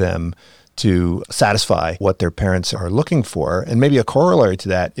on them to satisfy what their parents are looking for. And maybe a corollary to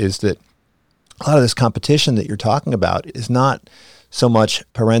that is that a lot of this competition that you're talking about is not so much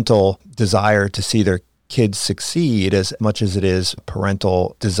parental desire to see their kids succeed as much as it is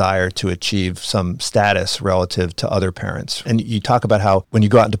parental desire to achieve some status relative to other parents. And you talk about how when you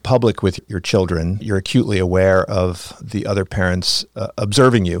go out into public with your children, you're acutely aware of the other parents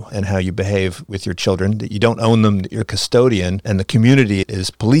observing you and how you behave with your children, that you don't own them, that you're a custodian, and the community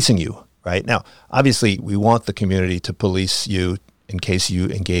is policing you, right? Now, obviously, we want the community to police you in case you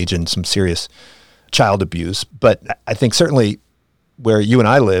engage in some serious child abuse. But I think certainly where you and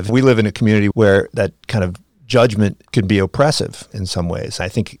I live, we live in a community where that kind of judgment can be oppressive in some ways. I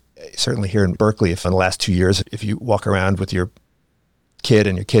think certainly here in Berkeley, if in the last 2 years, if you walk around with your kid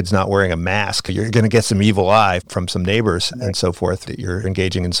and your kid's not wearing a mask, you're going to get some evil eye from some neighbors and so forth, that you're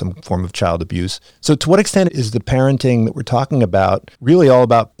engaging in some form of child abuse. So to what extent is the parenting that we're talking about really all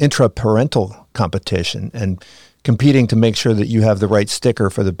about intraparental competition and competing to make sure that you have the right sticker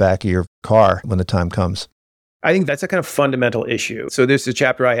for the back of your car when the time comes? I think that's a kind of fundamental issue. So there's a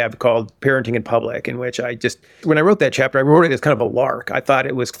chapter I have called Parenting in Public, in which when I wrote that chapter, I wrote it as kind of a lark. I thought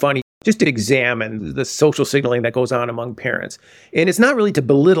it was funny just to examine the social signaling that goes on among parents. And it's not really to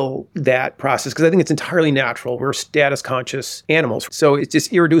belittle that process, because I think it's entirely natural. We're status conscious animals. So it's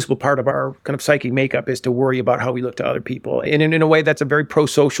just irreducible part of our kind of psychic makeup is to worry about how we look to other people. And in a way, that's a very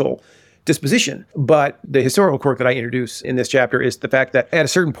pro-social disposition. But the historical quirk that I introduce in this chapter is the fact that at a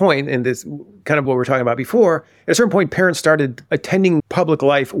certain point, and this kind of what we were talking about before, at a certain point, parents started attending public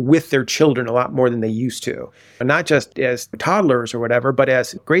life with their children a lot more than they used to. And not just as toddlers or whatever, but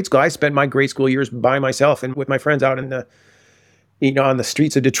as grade school. I spent my grade school years by myself and with my friends out in the, on the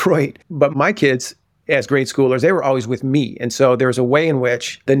streets of Detroit. But my kids, as grade schoolers, they were always with me. And so there's a way in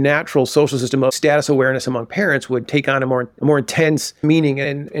which the natural social system of status awareness among parents would take on a more intense meaning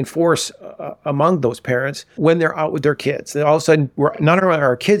and force among those parents when they're out with their kids. And all of a sudden, we're not only are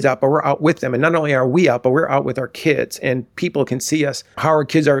our kids out, but we're out with them. And not only are we out, but we're out with our kids. And people can see us, how our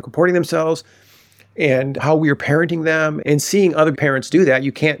kids are comporting themselves and how we are parenting them. And seeing other parents do that,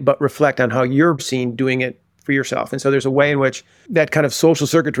 you can't but reflect on how you're seen doing it for yourself. And so there's a way in which that kind of social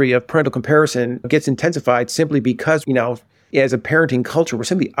circuitry of parental comparison gets intensified simply because, as a parenting culture, we're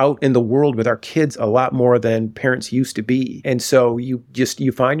simply out in the world with our kids a lot more than parents used to be. And so you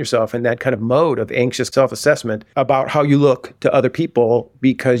find yourself in that kind of mode of anxious self-assessment about how you look to other people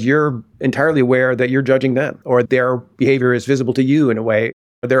because you're entirely aware that you're judging them or their behavior is visible to you in a way.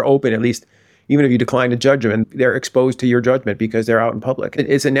 They're open, at least, even if you decline to judge them, and they're exposed to your judgment because they're out in public.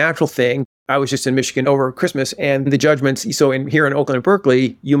 It's a natural thing. I was just in Michigan over Christmas, and the judgments, here in Oakland and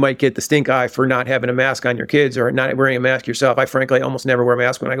Berkeley, you might get the stink eye for not having a mask on your kids or not wearing a mask yourself. I frankly almost never wear a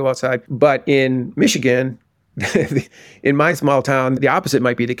mask when I go outside. But in Michigan, in my small town, the opposite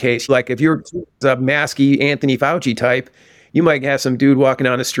might be the case. Like if you're a masky Anthony Fauci type, you might have some dude walking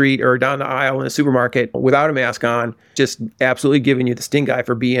down the street or down the aisle in a supermarket without a mask on, just absolutely giving you the stink eye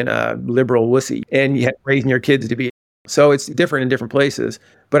for being a liberal wussy and yet raising your kids to be. So it's different in different places.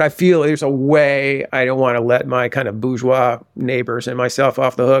 But I feel there's a way I don't want to let my kind of bourgeois neighbors and myself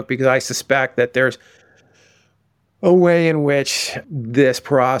off the hook, because I suspect that there's a way in which this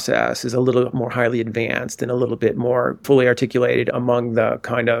process is a little bit more highly advanced and a little bit more fully articulated among the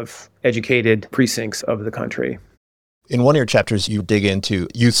kind of educated precincts of the country. In one of your chapters, you dig into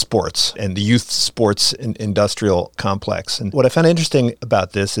youth sports and the youth sports industrial complex. And what I found interesting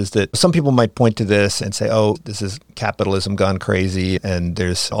about this is that some people might point to this and say, oh, this is capitalism gone crazy and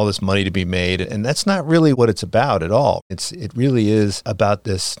there's all this money to be made. And that's not really what it's about at all. It really is about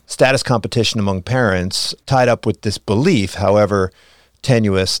this status competition among parents tied up with this belief, however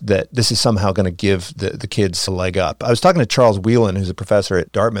tenuous, that this is somehow going to give the kids a leg up. I was talking to Charles Whelan, who's a professor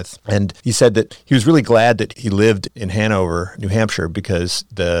at Dartmouth, and he said that he was really glad that he lived in Hanover, New Hampshire, because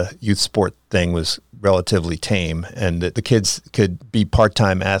the youth sport thing was relatively tame and that the kids could be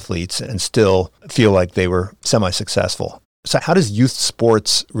part-time athletes and still feel like they were semi-successful. So how does youth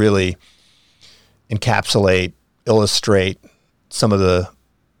sports really encapsulate, illustrate some of the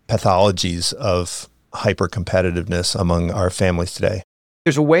pathologies of hyper-competitiveness among our families today?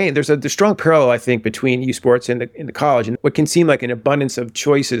 There's a strong parallel, I think, between youth sports and the college, and what can seem like an abundance of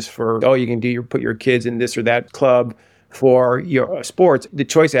choices for, put your kids in this or that club for your sports. The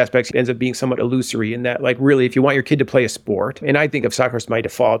choice aspects ends up being somewhat illusory in that, like, really, if you want your kid to play a sport, and I think of soccer as my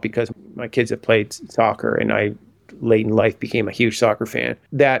default because my kids have played soccer and I, late in life, became a huge soccer fan,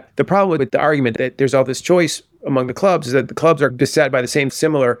 that the problem with the argument that there's all this choice among the clubs is that the clubs are beset by the same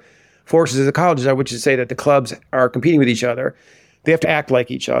similar forces as the colleges are, which is to say that the clubs are competing with each other. They have to act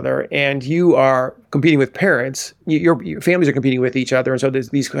like each other, and you are competing with parents. Your families are competing with each other, and so there's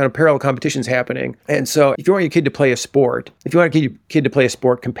these kind of parallel competitions happening. And so if you want your kid to play a sport,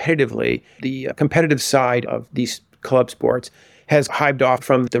 competitively, the competitive side of these club sports has hived off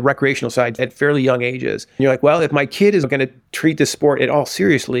from the recreational side at fairly young ages. And you're like, well, if my kid is going to treat this sport at all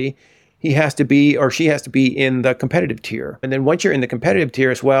seriously, he has to be, or she has to be, in the competitive tier. And then once you're in the competitive tier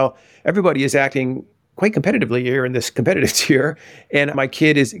as well, everybody is acting quite competitively here in this competitive tier. And my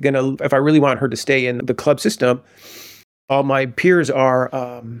kid is going to, if I really want her to stay in the club system, all my peers are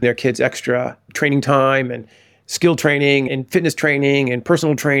their kids' extra training time. And skill training and fitness training and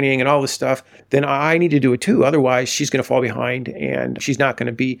personal training and all this stuff, then I need to do it too. Otherwise, she's going to fall behind and she's not going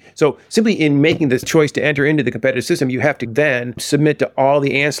to be. So simply in making this choice to enter into the competitive system, you have to then submit to all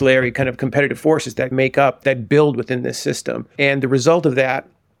the ancillary kind of competitive forces that make up, that build within this system. And the result of that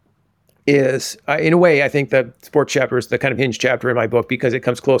is, in a way, I think the sports chapter is the kind of hinge chapter in my book because it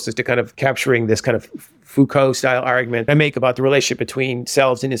comes closest to kind of capturing this kind of Foucault-style argument I make about the relationship between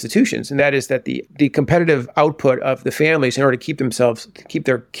selves and institutions. And that is that the competitive output of the families in order to keep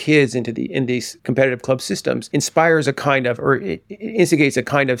their kids in these competitive club systems inspires a kind of, or it instigates a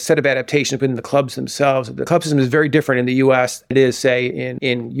kind of set of adaptations within the clubs themselves. The club system is very different in the U.S. than it is, say,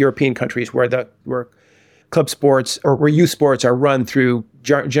 in European countries where club sports or where youth sports are run through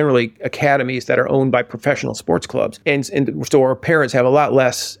generally academies that are owned by professional sports clubs. And so our parents have a lot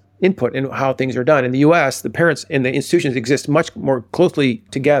less input in how things are done. In the U.S., the parents and the institutions exist much more closely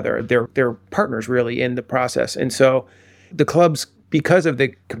together. They're partners really in the process. And so the clubs, because of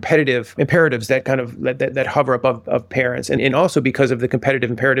the competitive imperatives that kind of that hover above of parents, and also because of the competitive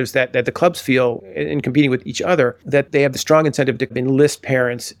imperatives that the clubs feel in competing with each other, that they have the strong incentive to enlist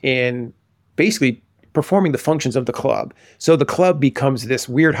parents in basically performing the functions of the club. So the club becomes this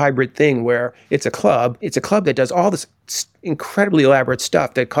weird hybrid thing where it's a club that does all this incredibly elaborate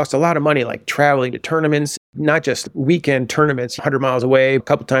stuff that costs a lot of money, like traveling to tournaments, not just weekend tournaments 100 miles away. A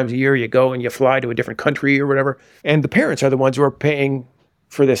couple times a year you go and you fly to a different country or whatever. And the parents are the ones who are paying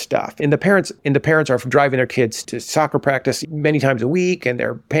for this stuff. And the parents are driving their kids to soccer practice many times a week, and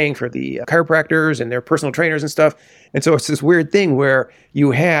they're paying for the chiropractors and their personal trainers and stuff. And so it's this weird thing where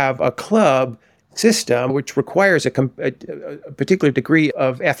you have a club system which requires a particular degree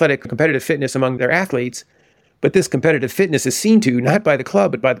of athletic competitive fitness among their athletes, but this competitive fitness is seen to not by the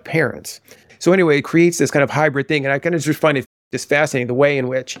club but by the parents. So anyway, it creates this kind of hybrid thing, and I kind of just find it just fascinating the way in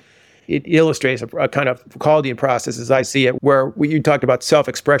which it illustrates a kind of Foucauldian process as I see it, where you talked about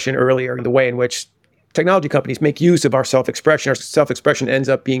self-expression earlier, and the way in which technology companies make use of our self-expression. Our self-expression ends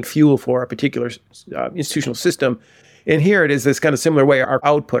up being fuel for a particular institutional system. And here it is this kind of similar way, our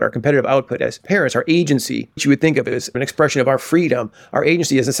output, our competitive output as parents, our agency, which you would think of as an expression of our freedom. Our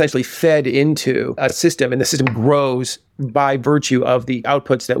agency is essentially fed into a system, and the system grows by virtue of the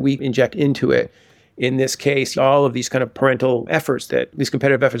outputs that we inject into it. In this case, all of these kind of parental efforts, these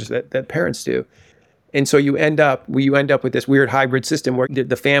competitive efforts that parents do. And so you end up with this weird hybrid system where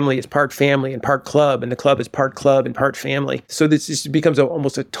the family is part family and part club, and the club is part club and part family. So this just becomes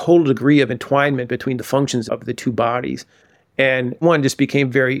almost a total degree of entwinement between the functions of the two bodies. And one just became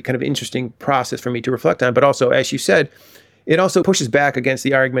very kind of interesting process for me to reflect on. But also, as you said, it also pushes back against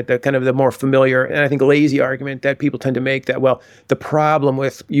the argument that kind of the more familiar and I think lazy argument that people tend to make that, well, the problem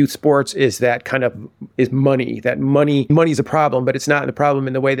with youth sports is that kind of is money, that money is a problem, but it's not a problem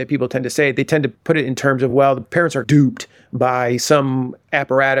in the way that people tend to say. They tend to put it in terms of, well, the parents are duped by some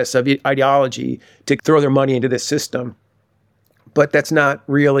apparatus of ideology to throw their money into this system. But that's not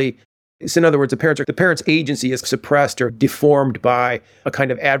really. So in other words, the parents' agency is suppressed or deformed by a kind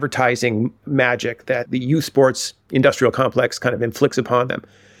of advertising magic that the youth sports industrial complex kind of inflicts upon them.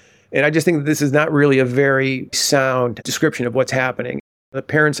 And I just think that this is not really a very sound description of what's happening. The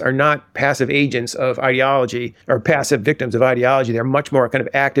parents are not passive agents of ideology or passive victims of ideology. They're much more kind of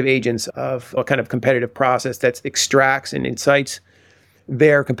active agents of a kind of competitive process that extracts and incites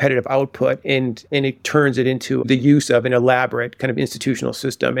their competitive output, and it turns it into the use of an elaborate kind of institutional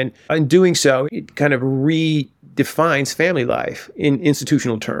system. And in doing so, it kind of redefines family life in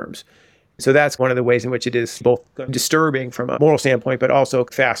institutional terms. So that's one of the ways in which it is both disturbing from a moral standpoint, but also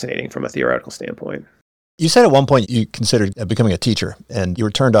fascinating from a theoretical standpoint. You said at one point you considered becoming a teacher, and you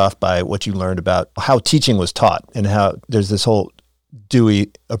were turned off by what you learned about how teaching was taught and how there's this whole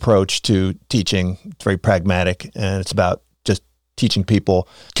Dewey approach to teaching. It's very pragmatic, and it's about teaching people,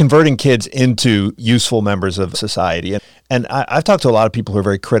 converting kids into useful members of society. And I've talked to a lot of people who are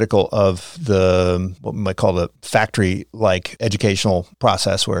very critical of what we might call the factory-like educational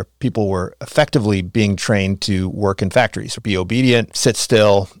process, where people were effectively being trained to work in factories, be obedient, sit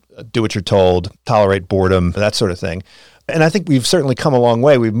still, do what you're told, tolerate boredom, that sort of thing. And I think we've certainly come a long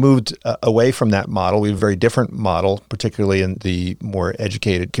way. We've moved away from that model. We have a very different model, particularly in the more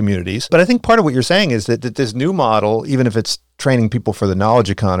educated communities. But I think part of what you're saying is that this new model, even if it's training people for the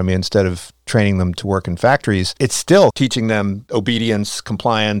knowledge economy instead of training them to work in factories, it's still teaching them obedience,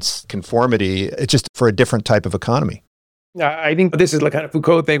 compliance, conformity. It's just for a different type of economy. I think this is like kind of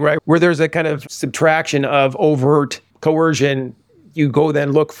Foucault thing, right? Where there's a kind of subtraction of overt coercion. You go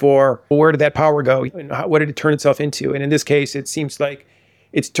then look for, well, where did that power go? What did it turn itself into? And in this case, it seems like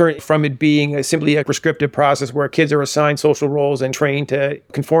it's turned from it being simply a prescriptive process where kids are assigned social roles and trained to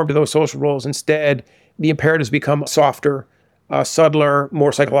conform to those social roles. Instead, the imperatives become softer, subtler,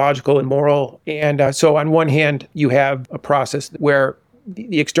 more psychological and moral. And so on one hand, you have a process where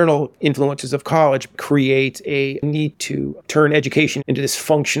the external influences of college create a need to turn education into this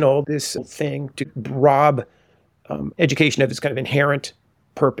functional, this thing to rob education of its kind of inherent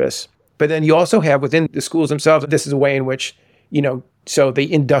purpose. But then you also have within the schools themselves, this is a way in which, so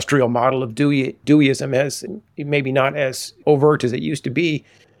the industrial model of Deweyism has maybe not as overt as it used to be,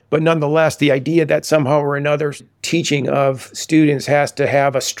 but nonetheless, the idea that somehow or another teaching of students has to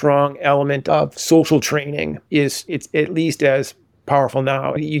have a strong element of social training it's at least as powerful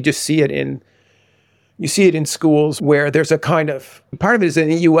now. You just see it in schools where there's a kind of, part of it is in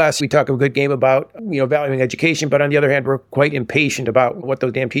the US, we talk a good game about, valuing education, but on the other hand, we're quite impatient about what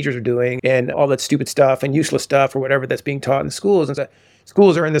those damn teachers are doing and all that stupid stuff and useless stuff or whatever that's being taught in the schools. And so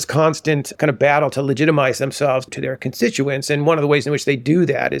schools are in this constant kind of battle to legitimize themselves to their constituents. And one of the ways in which they do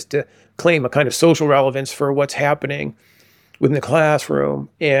that is to claim a kind of social relevance for what's happening within the classroom.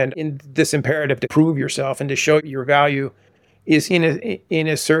 And in this imperative to prove yourself and to show your value is in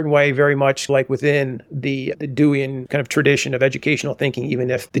a certain way very much like within the Deweyan kind of tradition of educational thinking, even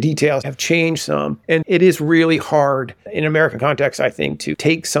if the details have changed some. And it is really hard in American context, I think, to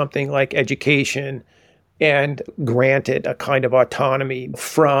take something like education and grant it a kind of autonomy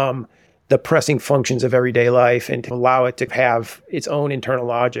from the pressing functions of everyday life and to allow it to have its own internal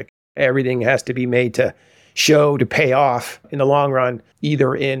logic. Everything has to be made to pay off in the long run,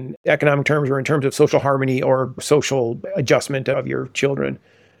 either in economic terms or in terms of social harmony or social adjustment of your children.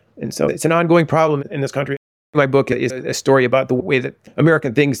 And so it's an ongoing problem in this country. My book is a story about the way that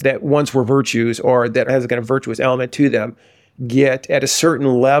American things that once were virtues or that has a kind of virtuous element to them get at a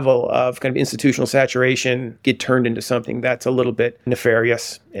certain level of kind of institutional saturation, get turned into something that's a little bit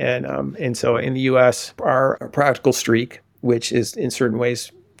nefarious. And so in the US, our practical streak, which is in certain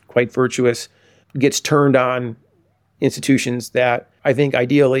ways quite virtuous, gets turned on institutions that I think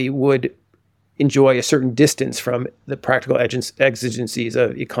ideally would enjoy a certain distance from the practical exigencies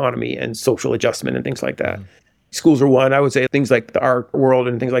of economy and social adjustment and things like that. Mm-hmm. Schools are one. I would say things like the art world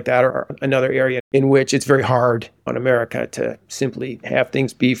and things like that are another area in which it's very hard on America to simply have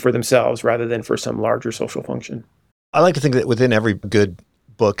things be for themselves rather than for some larger social function. I like to think that within every good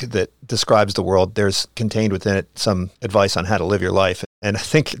book that describes the world, there's contained within it some advice on how to live your life. And I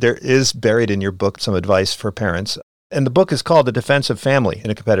think there is buried in your book some advice for parents. And the book is called The Defensive Family in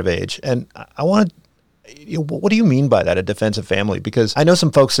a Competitive Age. And I want to, what do you mean by that, a defensive family? Because I know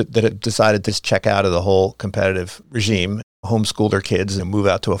some folks that have decided to check out of the whole competitive regime, homeschool their kids and move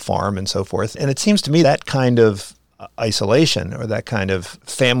out to a farm and so forth. And it seems to me that kind of isolation or that kind of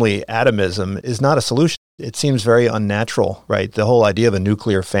family atomism is not a solution. It seems very unnatural, right? The whole idea of a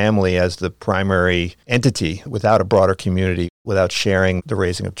nuclear family as the primary entity without a broader community, without sharing the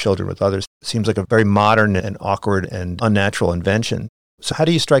raising of children with others, seems like a very modern and awkward and unnatural invention. So how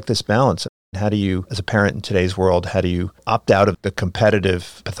do you strike this balance? How do you, as a parent in today's world, how do you opt out of the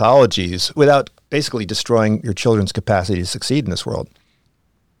competitive pathologies without basically destroying your children's capacity to succeed in this world?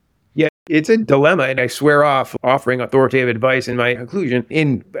 Yeah, it's a dilemma, and I swear off offering authoritative advice in my conclusion.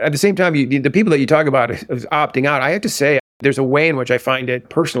 At the same time, the people that you talk about as opting out, I have to say, there's a way in which I find it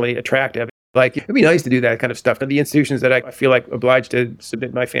personally attractive. Like, it'd be nice to do that kind of stuff. The institutions that I feel like obliged to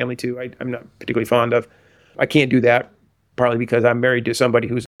submit my family to, I'm not particularly fond of. I can't do that, partly because I'm married to somebody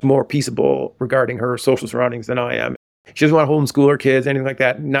who's more peaceable regarding her social surroundings than I am. She doesn't want to homeschool her kids, anything like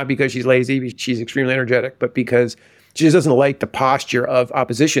that. Not because she's lazy, she's extremely energetic, but because she just doesn't like the posture of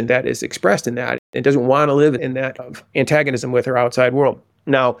opposition that is expressed in that and doesn't want to live in that of antagonism with her outside world.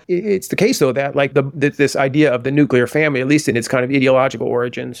 Now, it's the case, though, that like this idea of the nuclear family, at least in its kind of ideological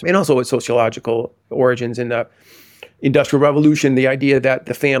origins, and also its sociological origins in the Industrial Revolution, the idea that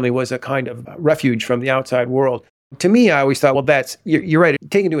the family was a kind of refuge from the outside world. To me, I always thought, well, you're right.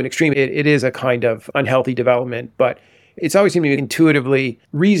 Taken to an extreme, it is a kind of unhealthy development, but it's always seemed to be an intuitively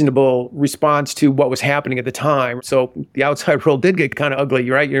reasonable response to what was happening at the time. So the outside world did get kind of ugly,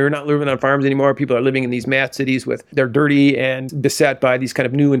 right? You're not living on farms anymore. People are living in these mass cities they're dirty and beset by these kind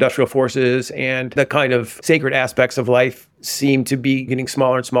of new industrial forces, and the kind of sacred aspects of life seem to be getting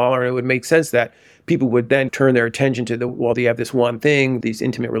smaller and smaller. And it would make sense that people would then turn their attention to you have this one thing, these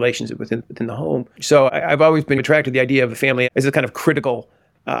intimate relationships within the home. So I've always been attracted to the idea of a family as a kind of critical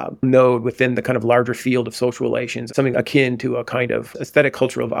node within the kind of larger field of social relations, something akin to a kind of aesthetic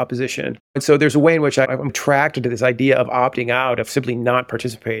culture of opposition. And so there's a way in which I'm attracted to this idea of opting out, of simply not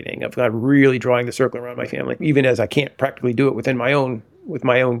participating, of not really drawing the circle around my family, even as I can't practically do it with my own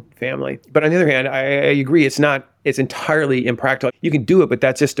family. But on the other hand, I agree, it's entirely impractical. You can do it, but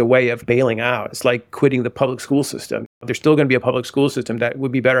that's just a way of bailing out. It's like quitting the public school system. There's still going to be a public school system that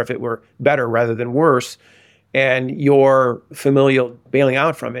would be better if it were better rather than worse. And your familial bailing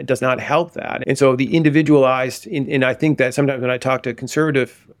out from it does not help that. And so the individualized, and I think that sometimes when I talk to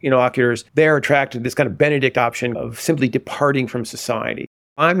conservative interlocutors, they're attracted to this kind of Benedict option of simply departing from society.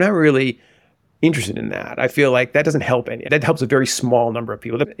 I'm not really interested in that. I feel like that doesn't help any. That helps a very small number of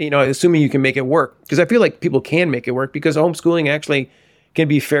people, assuming you can make it work. Because I feel like people can make it work because homeschooling actually can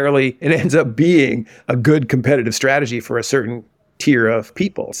be it ends up being a good competitive strategy for a certain tier of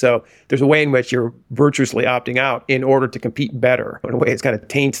people. So there's a way in which you're virtuously opting out in order to compete better. In a way, it kind of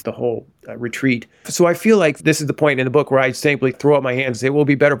taints the whole retreat. So I feel like this is the point in the book where I simply throw up my hands and say, well, it would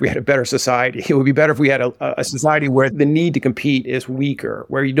be better if we had a better society. It would be better if we had a society where the need to compete is weaker,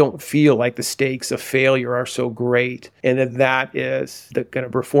 where you don't feel like the stakes of failure are so great. And that is the kind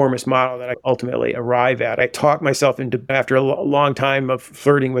of reformist model that I ultimately arrive at. I talk myself into, after a long time of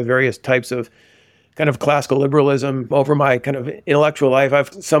flirting with various types of kind of classical liberalism over my kind of intellectual life,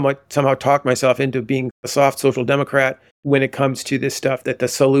 I've somehow talked myself into being a soft social democrat when it comes to this stuff, that the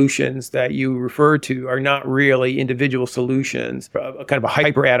solutions that you refer to are not really individual solutions, a kind of a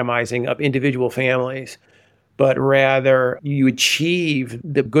hyper-atomizing of individual families, but rather you achieve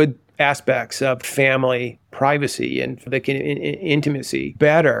the good aspects of family privacy and the intimacy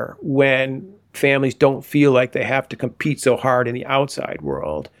better when families don't feel like they have to compete so hard in the outside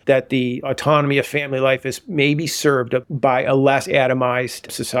world, that the autonomy of family life is maybe served by a less atomized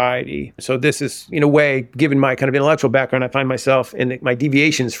society. So this is, in a way, given my kind of intellectual background, I find myself in my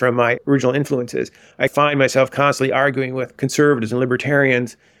deviations from my original influences. I find myself constantly arguing with conservatives and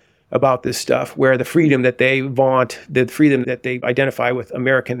libertarians about this stuff, where the freedom that they vaunt, the freedom that they identify with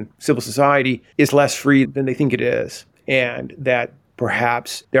American civil society is less free than they think it is. And that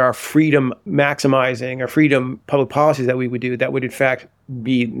perhaps there are freedom maximizing or freedom public policies that we would do that would in fact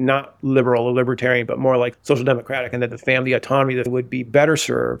be not liberal or libertarian, but more like social democratic, and that the family autonomy that would be better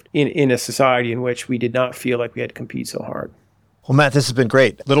served in a society in which we did not feel like we had to compete so hard. Well, Matt, this has been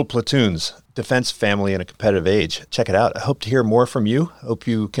great. Little Platoons, Defense Family in a Competitive Age. Check it out. I hope to hear more from you. I hope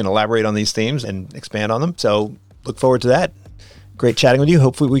you can elaborate on these themes and expand on them. So look forward to that. Great chatting with you.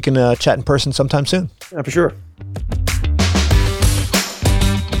 Hopefully we can chat in person sometime soon. Yeah, for sure.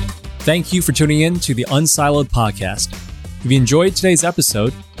 Thank you for tuning in to the Unsiloed podcast. If you enjoyed today's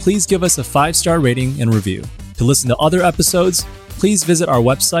episode, please give us a 5-star rating and review. To listen to other episodes, please visit our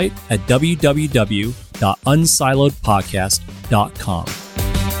website at www.unsiloedpodcast.com.